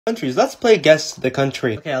Countries. Let's play Guess the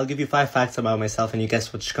Country. Okay, I'll give you 5 facts about myself and you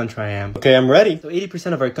guess which country I am. Okay, I'm ready. So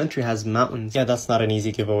 80% of our country has mountains. Yeah, that's not an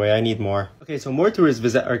easy giveaway. I need more. Okay, so more tourists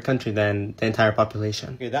visit our country than the entire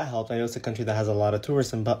population. Okay, that helped. I know it's a country that has a lot of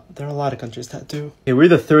tourism, but there are a lot of countries that do. Okay, we're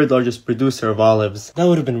the 3rd largest producer of olives. That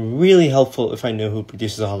would have been really helpful if I knew who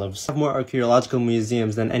produces olives. We have more archaeological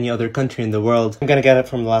museums than any other country in the world. I'm gonna get it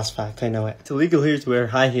from the last fact. I know it. It's illegal here to wear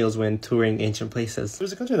high heels when touring ancient places.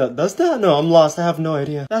 There's a country that does that? No, I'm lost. I have no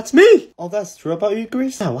idea. That's me! All that's true about you,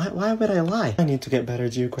 Greece? Yeah, why would I lie? I need to get better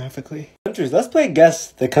geographically. Countries, let's play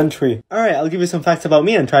Guess the Country. Alright, I'll give you some facts about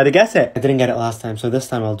me and try to guess it. I didn't get it last time, so this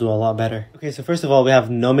time I'll do a lot better. Okay, so first of all, we have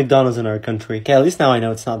no McDonald's in our country. Okay, at least now I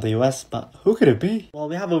know it's not the US, but who could it be? Well,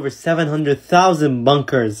 we have over 700,000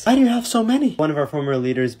 bunkers. Why do you have so many? One of our former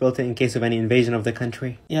leaders built it in case of any invasion of the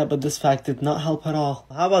country. Yeah, but this fact did not help at all.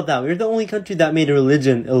 How about that? We're the only country that made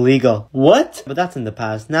religion illegal. What? But that's in the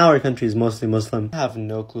past. Now our country is mostly Muslim. I have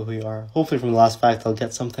no clue who you are. Hopefully from the last fact I'll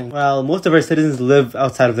get something. Well, most of our citizens live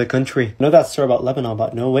outside of the country. I know that's true about Lebanon,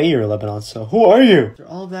 but no way you're Lebanon, so who are you? After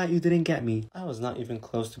all that, you didn't get me. I was not even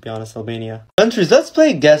close, to be honest. Albania. Countries, let's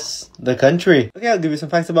play Guess the Country. Okay, I'll give you some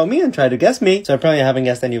facts about me and try to guess me. So I probably haven't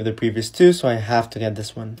guessed any of the previous 2, so I have to get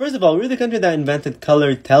this one. First of all, we're the country that invented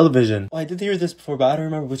color television. Oh, I did hear this before, but I don't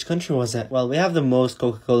remember which country was it. Well, we have the most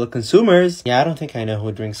Coca-Cola consumers. Yeah, I don't think I know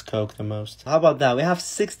who drinks Coke the most. How about that? We have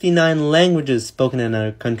 69 languages spoken in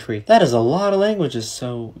our country. That is a lot of languages,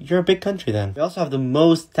 so you're a big country then. We also have the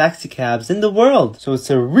most taxi cabs in the world. So it's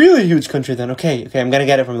a really huge country then. Okay, I'm gonna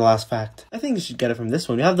get it from the last fact. I think you should get it from this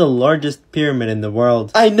one. We have the largest pyramid in the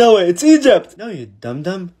world. I know it! It's Egypt! No, you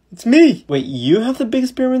dum-dum. It's me! Wait, you have the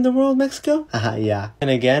biggest pyramid in the world, Mexico? Haha, yeah. And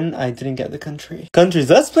again, I didn't get the country. Countries,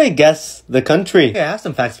 let's play Guess the Country. Okay, I have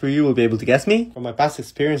some facts for you. Will be able to guess me? From my past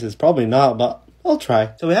experiences, probably not, but I'll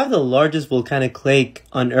try. So we have the largest volcanic lake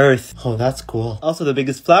on Earth. Oh, that's cool. Also, the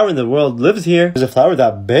biggest flower in the world lives here. There's a flower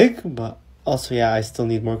that big, but also, yeah, I still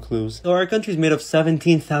need more clues. So our country is made of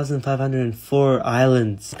 17,504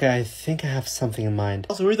 islands. Okay, I think I have something in mind.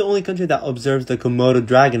 Also, we're the only country that observes the Komodo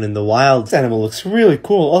dragon in the wild. This animal looks really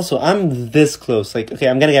cool. Also, I'm this close. Like, okay,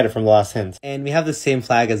 I'm gonna get it from the last hint. And we have the same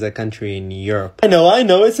flag as a country in Europe. I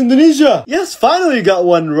know, it's Indonesia! Yes, finally got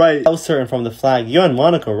one right! I was certain from the flag. You're in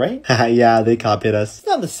Monaco, right? Haha, yeah, they copied us. It's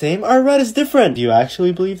not the same. Our red is different. Do you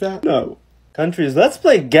actually believe that? No. Countries, let's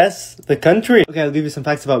play Guess the Country. Okay, I'll give you some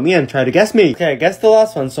facts about me and try to guess me. Okay, I guessed the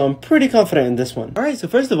last one, so I'm pretty confident in this one. Alright, so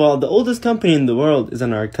first of all, the oldest company in the world is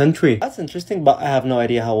in our country. That's interesting, but I have no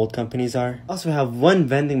idea how old companies are. Also, we have 1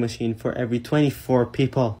 vending machine for every 24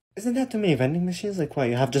 people. Isn't that too many vending machines? Like what,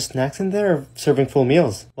 you have just snacks in there or serving full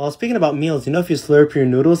meals? Well, speaking about meals, you know if you slurp your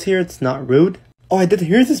noodles here, it's not rude? Oh, I did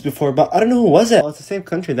hear this before, but I don't know who was it. Well, it's the same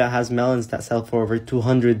country that has melons that sell for over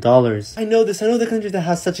 $200. I know this. I know the country that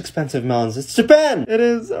has such expensive melons. It's Japan. It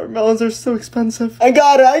is. Our melons are so expensive. I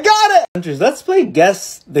got it! Countries, let's play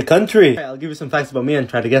Guess the Country. Okay, I'll give you some facts about me and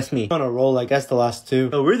try to guess me. I'm on a roll, I guess the last 2.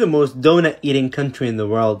 So we're the most donut eating country in the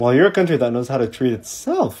world. Well, you're a country that knows how to treat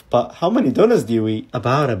itself. But how many donuts do you eat?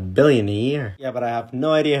 About 1 billion a year. Yeah, but I have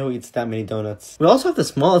no idea who eats that many donuts. We also have the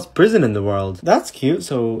smallest prison in the world. That's cute.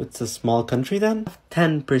 So it's a small country then?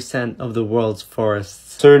 10% of the world's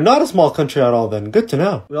forests. So you're not a small country at all then. Good to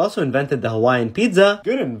know. We also invented the Hawaiian pizza.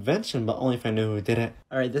 Good invention, but only if I knew who did it.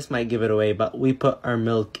 Alright, this might give it away, but we put our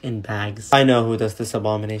milk in bags. I know who does this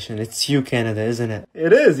abomination. It's you, Canada, isn't it?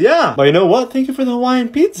 It is, yeah. But you know what? Thank you for the Hawaiian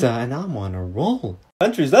pizza, and I'm on a roll.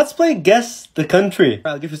 Countries, let's play Guess the Country.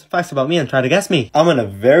 I'll give you some facts about me and try to guess me. I'm on a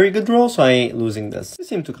very good roll, so I ain't losing this. You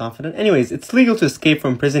seem too confident. Anyways, it's legal to escape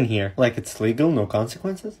from prison here. Like it's legal, no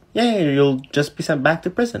consequences? Yeah, you'll just be sent back to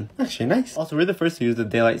prison. Actually, nice. Also, we're the first to use the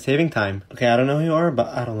daylight saving time. Okay, I don't know who you are, but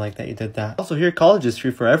I don't like that you did that. Also, here college is free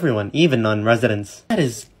for everyone, even non-residents. That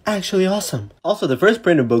is actually awesome. Also, the first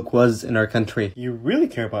printed book was in our country. You really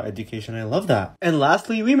care about education. I love that. And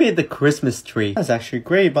lastly, we made the Christmas tree. That's actually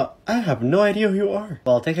great, but I have no idea who you are.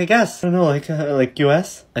 Well, I'll take a guess. I don't know, like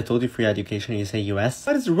US? I told you free education, you say US?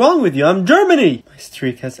 What is wrong with you? I'm Germany! My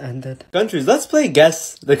streak has ended. Countries, let's play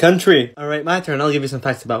Guess the Country. Alright, my turn. I'll give you some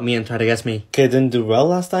facts about me and try to guess me. Okay, I didn't do well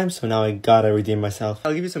last time, so now I gotta redeem myself.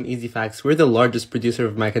 I'll give you some easy facts. We're the largest producer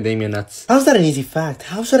of macadamia nuts. How's that an easy fact?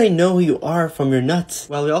 How should I know who you are from your nuts?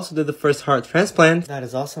 Well, we also did the first heart transplant. That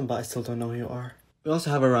is awesome, but I still don't know who you are. We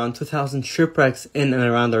also have around 2,000 shipwrecks in and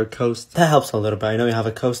around our coast. That helps a little bit. I know you have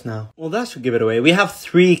a coast now. Well, that should give it away. We have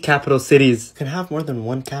 3 capital cities. You can have more than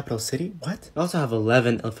 1 capital city? What? We also have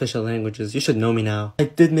 11 official languages. You should know me now. I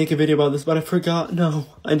did make a video about this, but I forgot. No,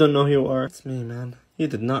 I don't know who you are. It's me, man. You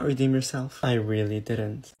did not redeem yourself. I really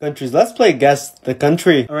didn't. Countries, let's play Guess the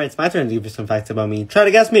Country. Alright, it's my turn to give you some facts about me. Try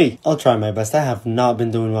to guess me. I'll try my best. I have not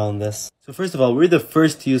been doing well in this. So So first of all, we're the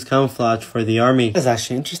first to use camouflage for the army. That's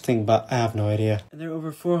actually interesting, but I have no idea. And there are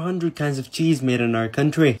over 400 kinds of cheese made in our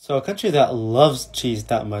country. So a country that loves cheese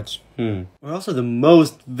that much. We're also the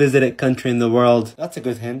most visited country in the world. That's a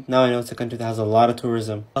good hint. Now I know it's a country that has a lot of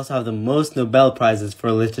tourism. We also have the most Nobel Prizes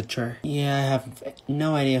for literature. Yeah, I have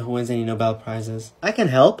no idea who wins any Nobel Prizes. I can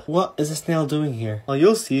help. What is a snail doing here? Well,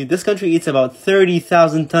 you'll see. This country eats about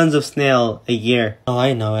 30,000 tons of snail a year. Oh,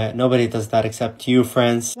 I know it. Nobody does that except you,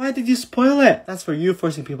 friends. Why did you spoil it? That's for you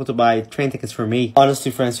forcing people to buy train tickets for me. Honestly,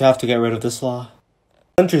 friends, you have to get rid of this law.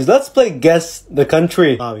 Countries. Let's play Guess the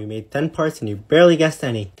Country. Wow, you made 10 parts and you barely guessed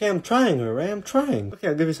any. Okay, I'm trying, alright? I'm trying. Okay,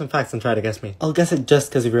 I'll give you some facts and try to guess me. I'll guess it just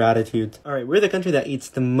because of your attitude. Alright, we're the country that eats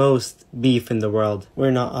the most beef in the world.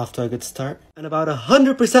 We're not off to a good start. And about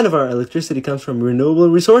 100% of our electricity comes from renewable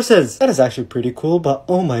resources. That is actually pretty cool, but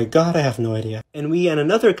oh my god, I have no idea. And we and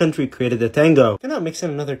another country created the tango. You're not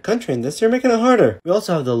mixing another country in this, you're making it harder. We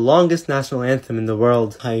also have the longest national anthem in the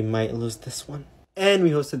world. I might lose this one. And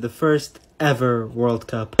we hosted the first ever World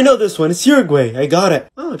Cup. I know this one, it's Uruguay, I got it.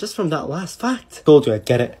 Oh, just from that last fact. Told you I'd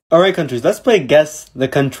get it. Alright countries, let's play Guess the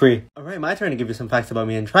Country. Alright, my turn to give you some facts about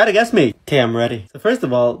me and try to guess me. Okay, I'm ready. So first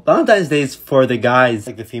of all, Valentine's Day is for the guys.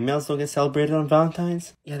 Like the females don't get celebrated on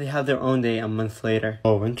Valentine's? Yeah, they have their own day a month later.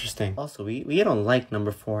 Oh, interesting. Also, we don't like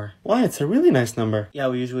number 4. Why? It's a really nice number. Yeah,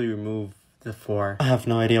 we usually remove the 4. I have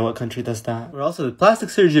no idea what country does that. We're also the plastic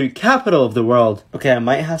surgery capital of the world. Okay, I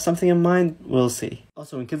might have something in mind. We'll see.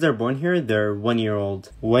 Also, when kids are born here, they're 1 year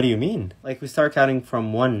old. What do you mean? Like, we start counting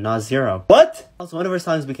from 1, not 0. What? Also, one of our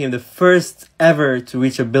songs became the first ever to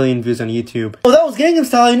reach 1 billion views on YouTube. Oh, that was Gangnam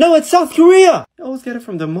Style. I know, it's South Korea. I always get it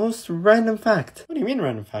from the most random fact. What do you mean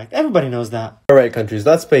random fact? Everybody knows that. Alright, countries,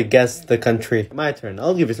 let's play Guess the Country. My turn.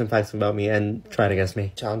 I'll give you some facts about me and try to guess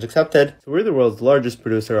me. Challenge accepted. So we're the world's largest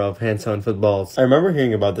producer of hand-sewn footballs. I remember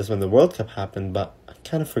hearing about this when the World Cup happened, but I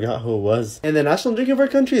kind of forgot who it was. And the national drink of our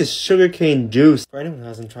country is sugarcane juice. For anyone who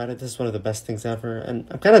hasn't tried it, this is one of the best things ever. And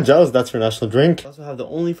I'm kind of jealous that's your national drink. We also have the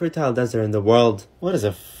only fertile desert in the world. What is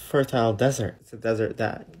a fertile desert? It's a desert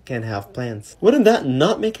that can have plants. Wouldn't that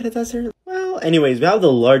not make it a desert? Well, anyways, we have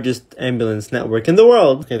the largest ambulance network in the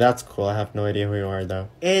world. Okay, that's cool. I have no idea who you are though.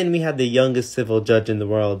 And we had the youngest civil judge in the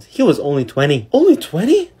world. He was only 20. Only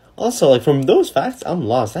 20? Also, like, from those facts, I'm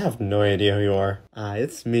lost. I have no idea who you are.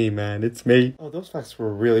 It's me, man. It's me. Oh, those facts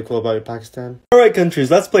were really cool about Pakistan. Alright,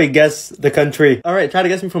 countries. Let's play Guess the Country. Alright, try to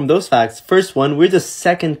guess me from those facts. First one, we're the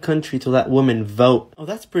second country to let women vote. Oh,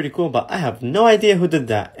 that's pretty cool, but I have no idea who did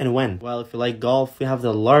that and when. Well, if you like golf, we have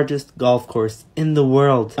the largest golf course in the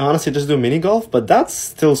world. I honestly just do mini golf, but that's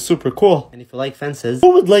still super cool. And if you like fences,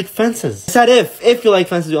 who would like fences? I said if you like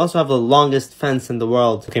fences, we also have the longest fence in the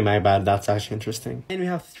world. Okay, my bad. That's actually interesting. And we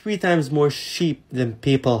have 3 times more sheep than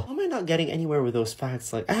people. How am I not getting anywhere with those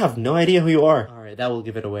facts? Like, I have no idea who you are. Alright, that will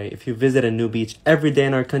give it away. If you visit a new beach every day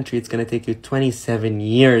in our country, it's gonna take you 27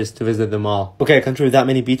 years to visit them all. Okay, a country with that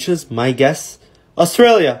many beaches, my guess,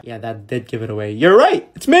 Australia. Yeah, that did give it away. You're right,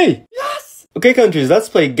 it's me. Yes! Okay, countries, let's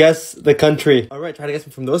play Guess the Country. Alright, try to guess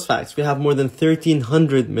me from those facts. We have more than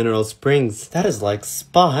 1,300 mineral springs. That is like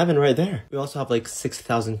spa heaven right there. We also have like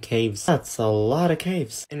 6,000 caves. That's a lot of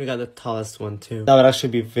caves. And we got the tallest one too. That would actually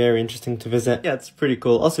be very interesting to visit. Yeah, it's pretty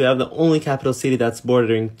cool. Also, we have the only capital city that's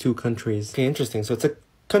bordering 2 countries. Okay, interesting. So it's a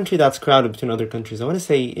country that's crowded between other countries. I want to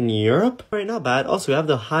say in Europe. Alright, not bad. Also, we have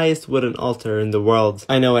the highest wooden altar in the world.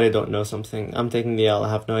 I know when I don't know something. I'm taking the L. I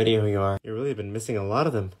have no idea who you are. You really have been missing a lot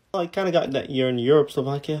of them. I kind of got that year in Europe,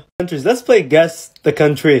 Slovakia. Countries, let's play Guess the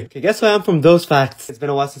Country. Okay, guess who I am from those facts. It's been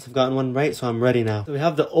a while since I've gotten one right, so I'm ready now. So we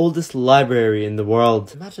have the oldest library in the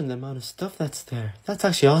world. Imagine the amount of stuff that's there. That's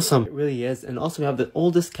actually awesome. It really is. And also we have the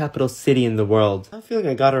oldest capital city in the world. I'm feeling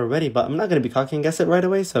I got it already, but I'm not going to be cocky and guess it right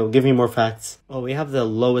away, so give me more facts. Oh, we have the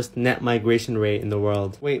lowest net migration rate in the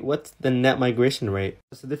world. Wait, what's the net migration rate?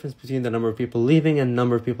 What's the difference between the number of people leaving and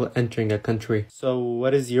number of people entering a country? So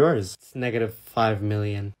what is yours? It's negative 5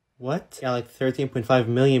 million. What? Yeah, like 13.5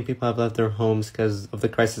 million people have left their homes because of the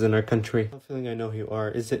crisis in our country. I'm feeling I know who you are.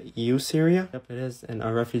 Is it you, Syria? Yep, it is. And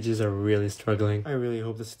our refugees are really struggling. I really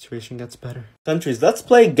hope the situation gets better. Countries, let's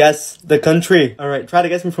play Guess the Country. Alright, try to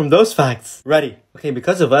guess me from those facts. Ready. Okay,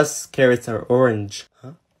 because of us, carrots are orange.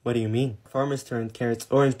 Huh? What do you mean? Farmers turned carrots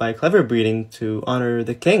orange by clever breeding to honor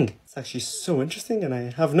the king. It's actually so interesting, and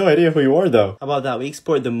I have no idea who you are though. How about that? We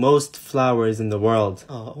export the most flowers in the world.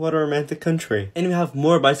 Oh, what a romantic country. And we have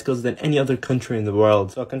more bicycles than any other country in the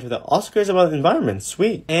world. So a country that also cares about the environment.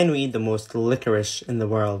 Sweet. And we eat the most licorice in the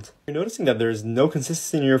world. You're noticing that there's no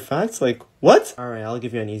consistency in your facts? Like, what? Alright, I'll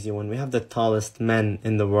give you an easy one. We have the tallest men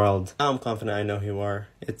in the world. Now I'm confident I know who you are.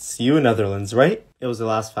 It's you, Netherlands, right? It was the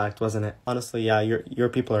last fact, wasn't it? Honestly, yeah, your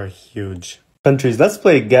people are huge. Countries. Let's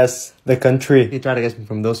play guess the country. You try to guess me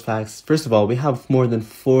from those facts. First of all, we have more than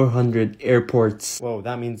 400 airports. Whoa,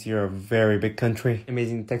 that means you're a very big country.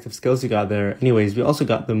 Amazing detective skills you got there. Anyways, we also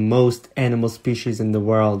got the most animal species in the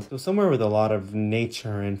world. So somewhere with a lot of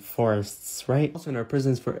nature and forests, right? Also in our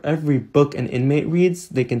prisons, for every book an inmate reads,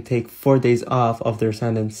 they can take 4 days off of their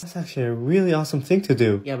sentence. That's actually a really awesome thing to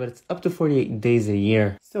do. Yeah, but it's up to 48 days a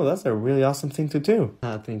year. Still, that's a really awesome thing to do.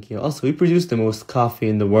 Thank you. Also, we produce the most coffee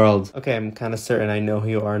in the world. Okay, I'm kind of certain I know who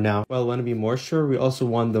you are now. Well, want to be more sure, we also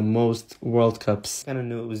won the most World Cups. Kind of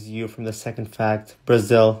knew it was you from the second fact.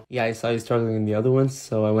 Brazil. Yeah, I saw you struggling in the other ones,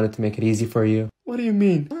 so I wanted to make it easy for you. What do you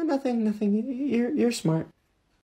mean? Nothing. You're smart.